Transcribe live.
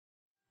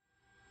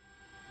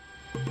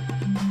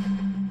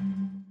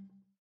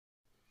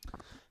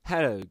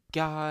Hello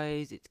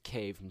guys, it's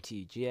Kay from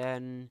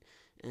TGN,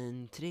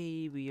 and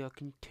today we are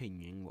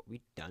continuing what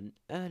we'd done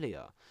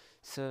earlier.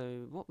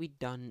 So what we'd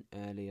done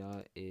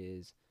earlier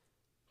is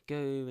go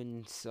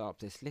and set up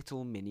this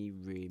little mini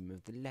room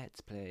of the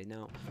Let's Play.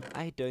 Now,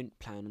 I don't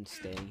plan on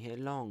staying here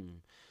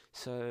long,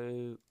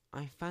 so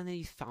I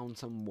finally found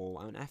some wool,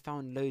 and I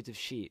found loads of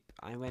sheep.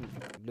 I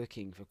went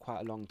looking for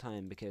quite a long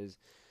time because,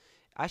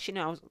 actually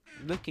no, I was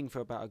looking for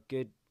about a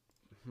good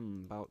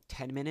about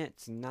 10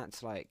 minutes, and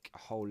that's like a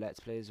whole Let's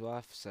Play's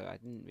worth, so I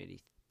didn't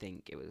really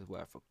think it was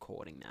worth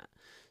recording that,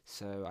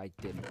 so I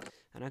didn't.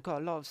 And I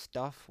got a lot of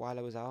stuff while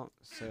I was out,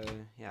 so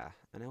yeah.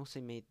 And I also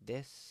made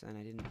this, and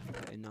I didn't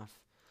put enough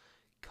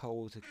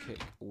coal to cook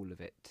all of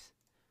it,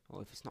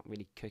 or if it's not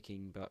really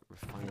cooking, but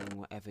refining,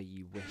 whatever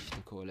you wish to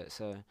call it.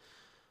 So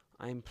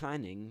I'm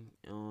planning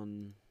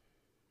on,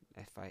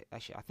 if I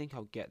think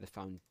I'll get the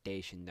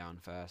foundation down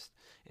first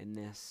in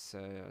this, so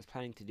I was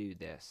planning to do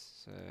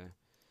this, so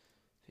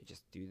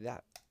just do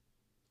that.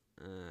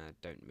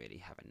 Don't really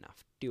have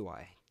enough, do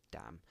I?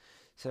 Damn.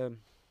 So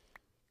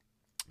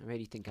I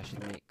really think I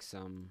should make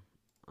some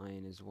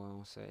iron as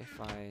well. So if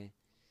I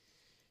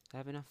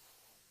have enough,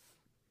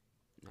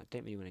 no, I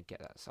don't really want to get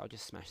that, so I'll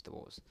just smash the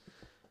walls.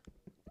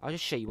 I'll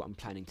just show you what I'm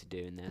planning to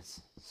do in this.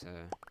 So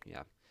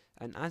yeah,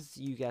 and as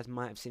you guys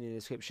might have seen in the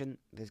description,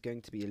 there's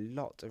going to be a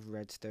lot of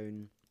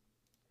redstone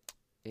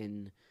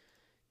in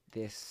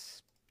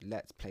this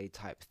Let's Play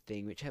type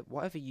thing,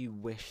 whatever you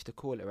wish to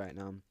call it right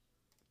now,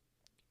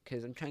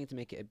 because I'm trying to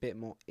make it a bit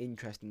more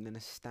interesting than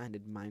a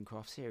standard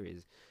Minecraft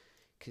series,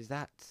 because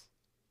that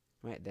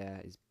right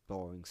there is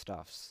boring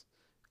stuffs,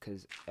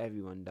 because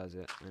everyone does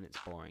it and it's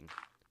boring.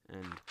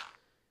 And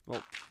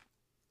well,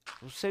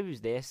 so is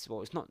this.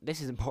 Well, it's not,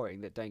 this isn't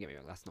boring, that, don't get me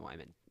wrong, that's not what I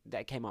meant,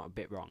 that came out a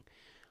bit wrong.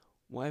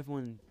 What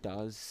everyone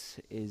does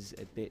is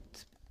a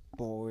bit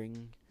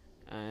boring,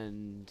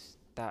 and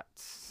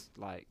that's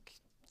like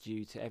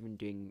due to everyone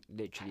doing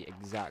literally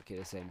exactly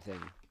the same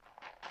thing,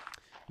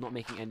 not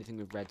making anything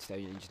with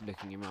redstone and just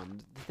looking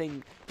around.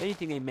 The only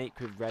thing they make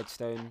with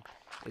redstone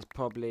is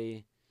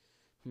probably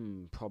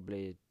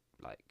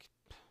like,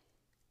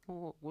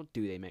 what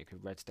do they make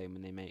with redstone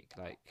when they make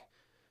like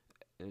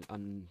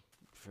an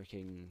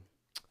freaking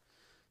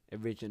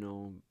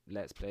original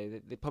Let's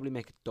Play? They probably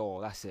make a door.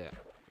 That's it,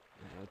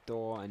 a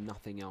door and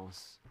nothing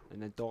else.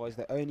 And the door is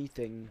the only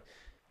thing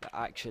that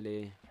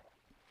actually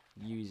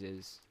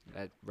uses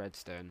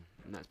redstone,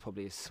 and that's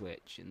probably a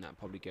switch, and that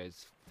probably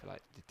goes for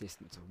like the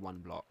distance of 1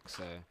 block,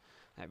 so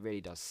that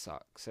really does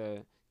suck. So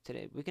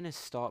today we're gonna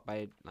start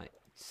by like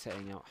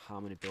setting out how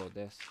I'm gonna build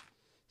this,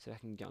 so I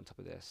can get on top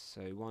of this.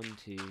 So 1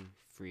 2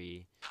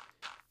 3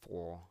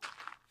 4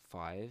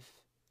 5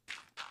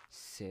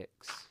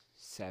 6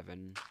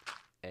 7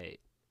 8,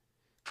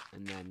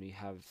 and then we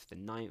have the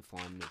 9th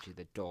one, which is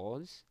the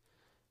doors,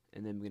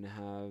 and then we're gonna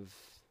have,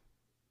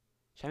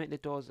 should I make the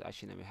doors?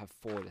 Actually no, we have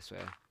 4 this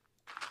way.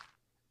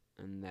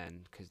 And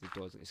then, because the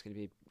doors, it's going to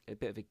be a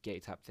bit of a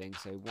gate type thing.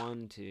 So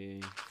 1 2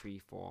 3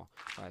 4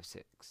 5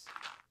 6.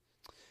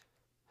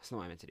 That's not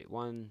what I meant to do.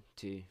 1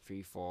 2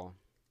 3 4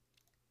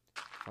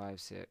 5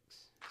 6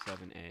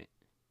 7 8.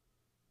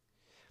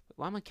 But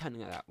why am I counting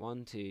like that?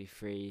 1 2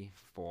 3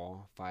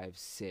 4 5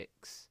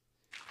 6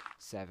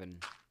 7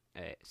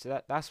 8.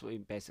 So that's what we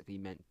basically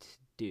meant to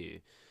do.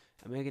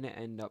 And we're going to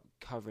end up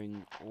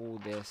covering all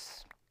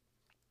this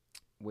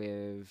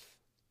with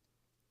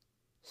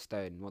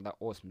stone. Well, that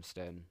awesome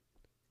stone.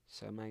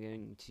 So am I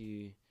going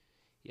to,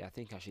 yeah, I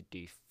think I should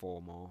do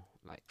 4 more,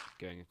 like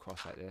going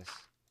across like this.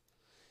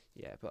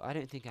 Yeah, but I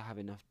don't think I have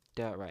enough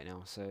dirt right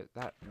now, so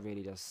that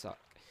really does suck.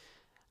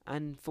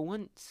 And for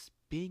once,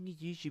 being a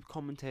YouTube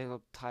commentator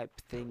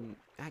type thing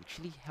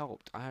actually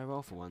helped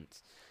IRL for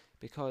once,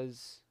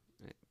 because,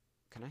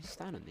 can I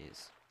stand on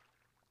these?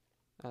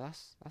 Oh,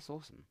 that's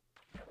awesome.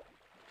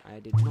 I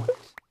did not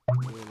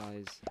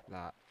realise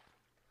that.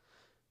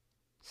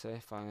 So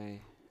if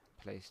I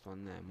placed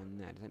one there and one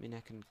there, does that mean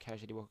I can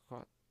casually walk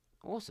across?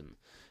 Awesome.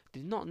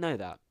 Did not know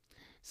that.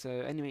 So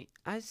anyway,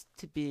 as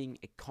to being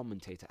a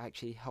commentator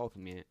actually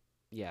helping me,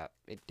 yeah,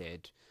 it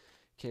did.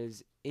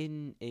 Because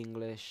in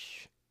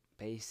English,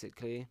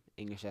 basically,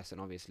 English lesson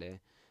obviously,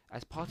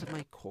 as part of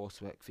my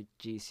coursework for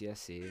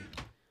GCSE,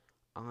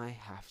 I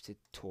have to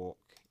talk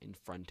in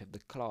front of the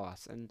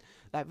class. And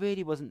that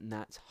really wasn't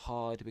that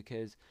hard,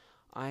 because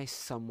I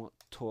somewhat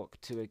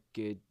talk to a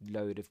good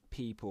load of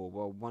people.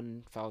 Well,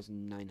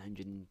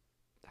 1,900,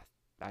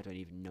 I don't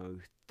even know,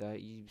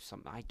 30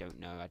 something, I don't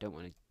know. I don't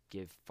want to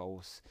give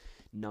false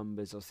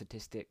numbers or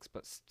statistics,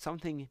 but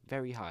something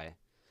very high.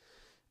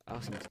 I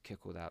also need to cook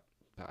all that,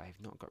 but I've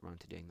not got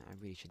around to doing that. I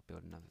really should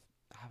build another,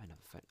 have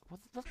another phone. What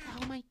the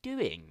hell am I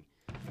doing?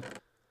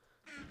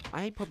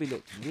 I probably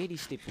looked really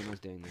stupid when I was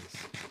doing this.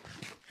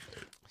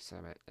 So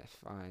if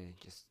I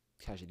just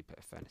casually put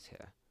a furnace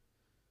here,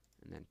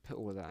 and then put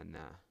all of that in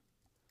there,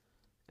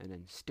 and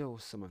then steal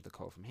some of the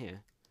coal from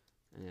here,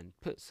 and then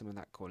put some of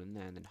that coal in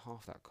there, and then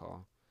half that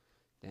coal,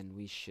 then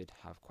we should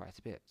have quite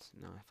a bit.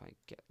 Now if I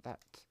get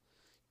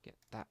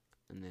that,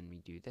 and then we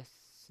do this,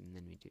 and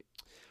then we do,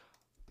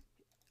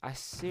 I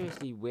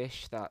seriously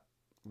wish that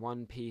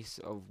one piece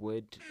of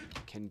wood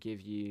can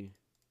give you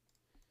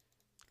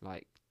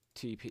like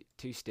two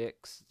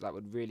sticks. That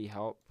would really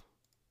help,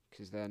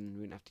 because then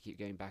we wouldn't have to keep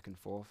going back and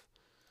forth.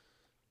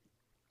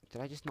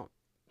 Did I just not?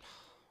 Oh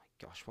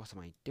my gosh, what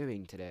am I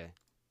doing today?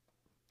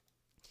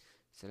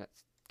 So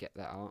let's get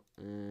that out,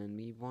 and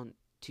we want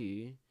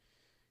to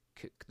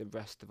cook the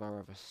rest of our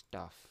other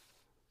stuff.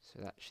 So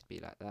that should be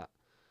like that,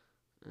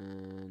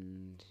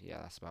 and yeah,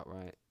 that's about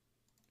right.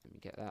 Let me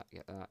get that,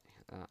 get that,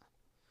 get that.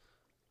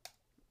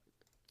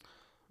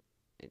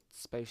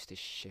 It's supposed to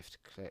shift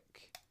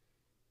click,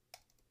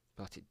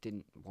 but it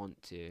didn't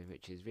want to,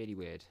 which is really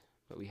weird.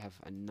 But we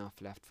have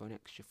enough left for an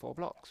extra 4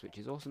 blocks, which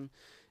is awesome.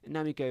 And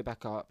now we go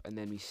back up, and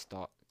then we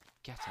start.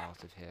 Get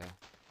out of here.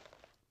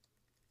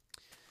 I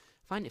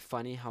find it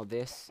funny how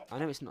this, I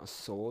know it's not a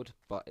sword,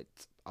 but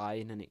it's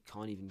iron and it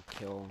can't even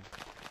kill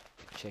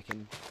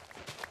chicken.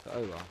 But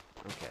oh well.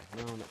 Okay,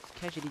 now let's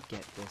casually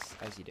get this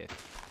as you do.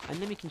 And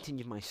let me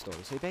continue my story.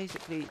 So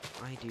basically,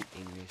 I do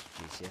English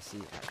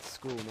GCSE at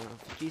school. Now,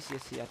 for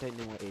GCSE, I don't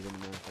know what it is in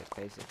America. It's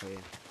basically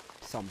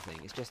something.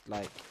 It's just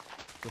like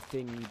the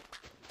thing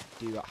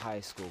you do at high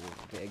school,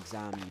 the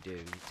exam you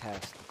do, the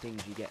test, the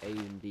things you get A's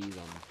and B's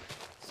on.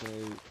 So,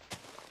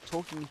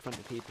 talking in front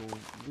of people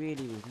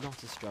really was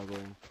not a struggle,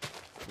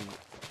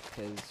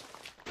 because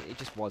it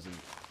just wasn't.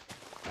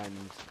 And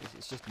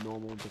it's just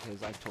normal,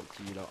 because I talk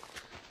to you lot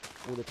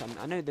all the time.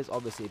 I know there's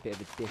obviously a bit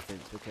of a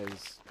difference,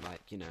 because,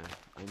 like, you know,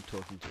 I'm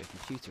talking to a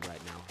computer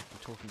right now, I'm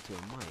talking to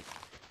a mic,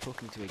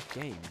 talking to a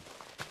game,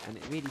 and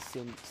it really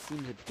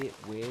seems a bit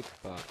weird,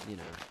 but, you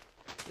know,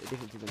 the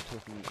difference is I'm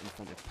talking in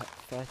front of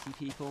 30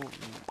 people,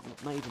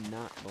 not even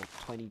that, well,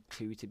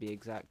 22 to be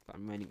exact, but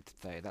I'm running to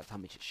 30, that's how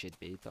much it should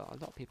be, but a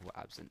lot of people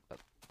were absent, but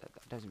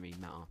that doesn't really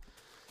matter.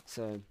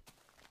 So,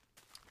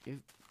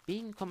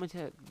 being a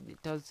commentator,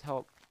 it does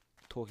help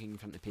talking in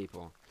front of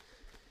people.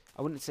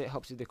 I wouldn't say it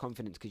helps with the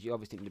confidence, because you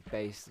obviously need the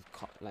base,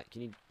 like,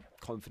 you need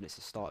confidence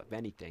to start with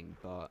anything,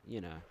 but,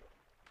 you know,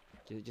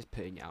 just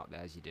putting it out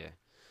there as you do.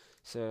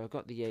 So I've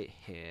got the 8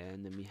 here,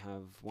 and then we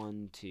have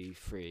 1, 2,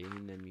 3,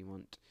 and then we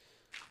want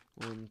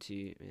 1,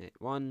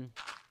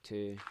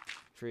 2,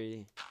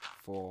 3,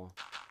 4,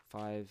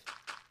 5,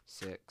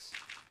 6,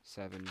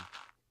 7,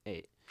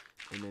 8,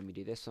 and then we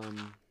do this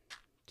 1,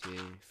 2,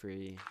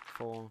 3,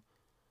 4,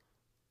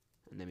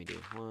 and then we do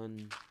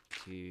 1,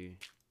 2,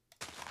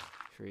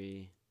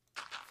 3,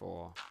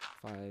 4,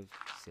 5,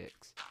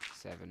 6,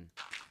 7,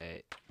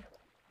 8,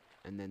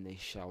 and then they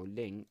shall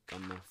link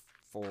on the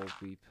 4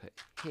 we put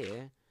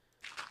here.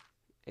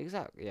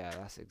 Exactly, yeah,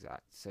 that's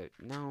exact. So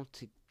now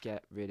to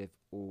get rid of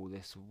all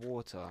this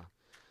water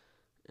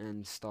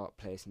and start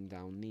placing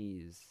down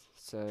these.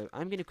 So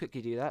I'm going to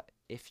quickly do that.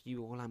 If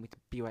you will allow me to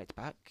be right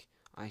back,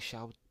 I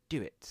shall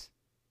do it.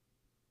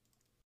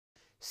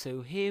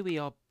 So here we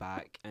are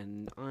back,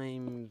 and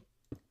I'm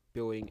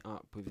building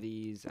up with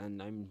these,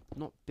 and I'm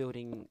not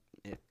building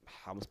it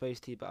how I'm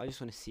supposed to, but I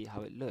just want to see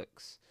how it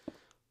looks.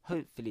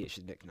 Hopefully it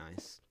should look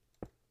nice.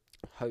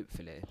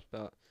 Hopefully,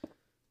 but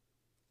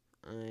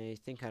I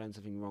think I done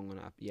something wrong on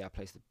it. Yeah, I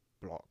placed the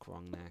block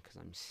wrong there because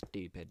I'm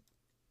stupid.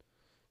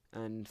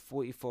 And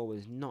 44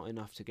 was not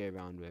enough to go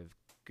around with.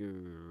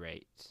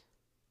 Great.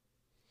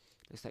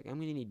 Looks like I'm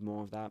going to need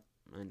more of that,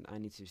 and I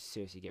need to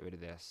seriously get rid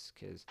of this,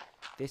 because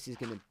this is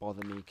going to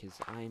bother me, because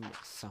I'm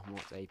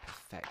somewhat a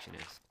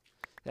perfectionist.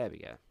 There we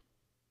go.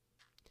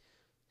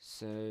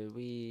 So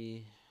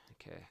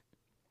okay.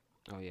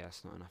 Oh yeah,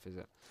 it's not enough, is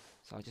it?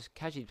 So I'll just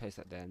casually place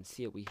that there and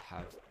see what we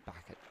have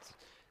back at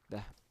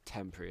the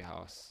temporary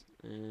house.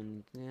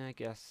 And yeah, I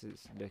guess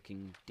it's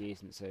looking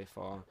decent so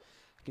far.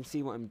 I can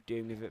see what I'm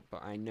doing with it,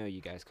 but I know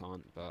you guys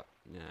can't, but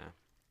yeah.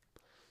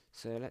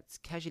 So let's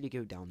casually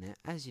go down there,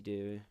 as you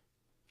do.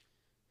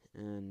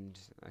 And,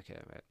 okay,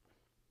 wait.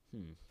 I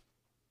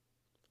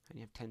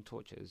only have 10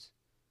 torches.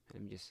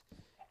 Let me just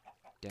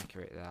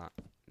decorate that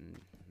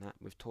and that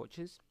with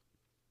torches.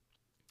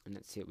 And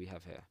let's see what we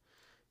have here.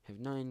 We have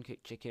 9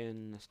 cooked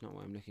chicken. That's not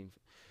what I'm looking for.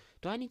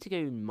 Do I need to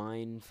go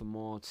mine for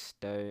more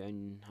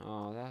stone?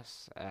 Oh,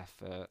 that's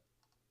effort.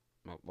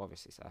 Well,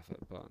 obviously it's effort,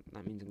 but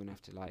that means I'm going to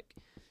have to, like,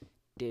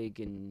 dig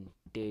and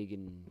dig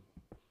and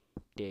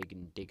dig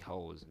and dig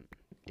holes and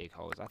dig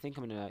holes. I think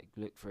I'm going to, like,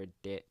 look for a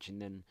ditch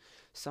and then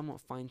somewhat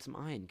find some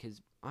iron,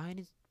 because iron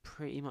is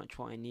pretty much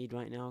what I need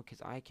right now,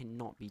 because I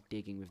cannot be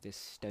digging with this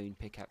stone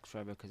pickaxe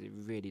forever, because it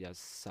really does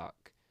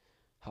suck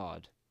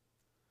hard.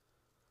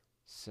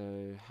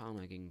 So how am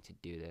I going to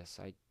do this?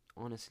 I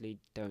honestly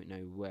don't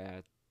know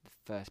where the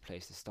first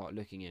place to start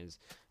looking is,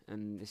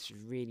 and it's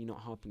really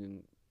not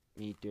helping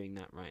me doing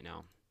that right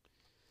now.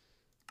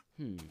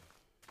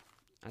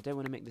 I don't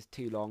want to make this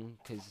too long,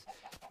 because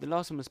the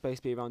last one was supposed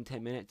to be around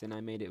 10 minutes and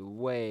I made it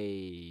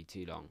way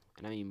too long,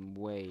 and I mean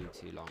way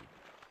too long.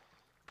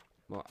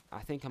 Well, I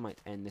think I might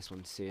end this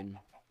one soon,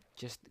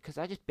 just because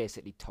I just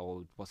basically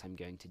told what I'm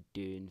going to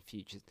do in the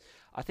future.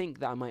 I think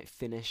that I might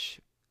finish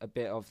a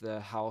bit of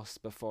the house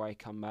before I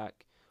come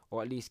back,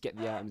 or at least get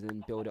the items and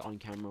then build it on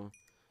camera,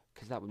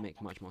 because that would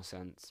make much more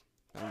sense.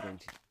 But I'm going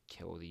to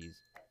kill these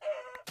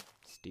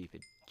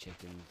stupid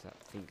chickens that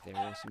think they're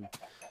awesome,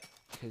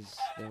 because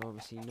they're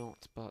obviously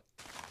not, but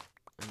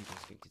I'm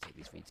just going to take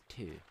these feeds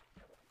too.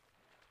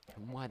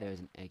 And why there is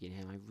an egg in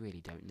here, I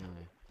really don't know.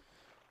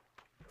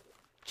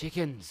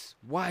 Chickens!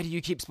 Why do you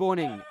keep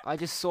spawning? I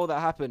just saw that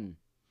happen.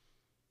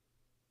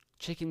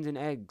 Chickens and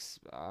eggs.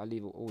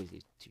 Always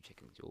leave 2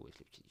 chickens. You always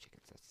leave 2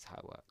 chickens. That's how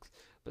it works.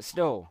 But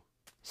still,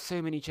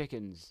 so many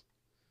chickens.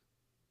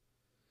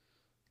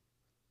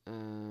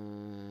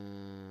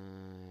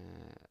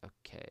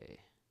 Okay.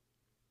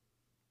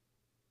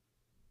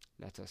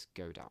 Let us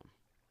go down.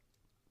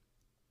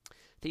 I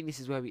think this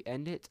is where we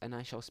end it, and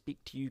I shall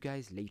speak to you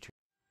guys later.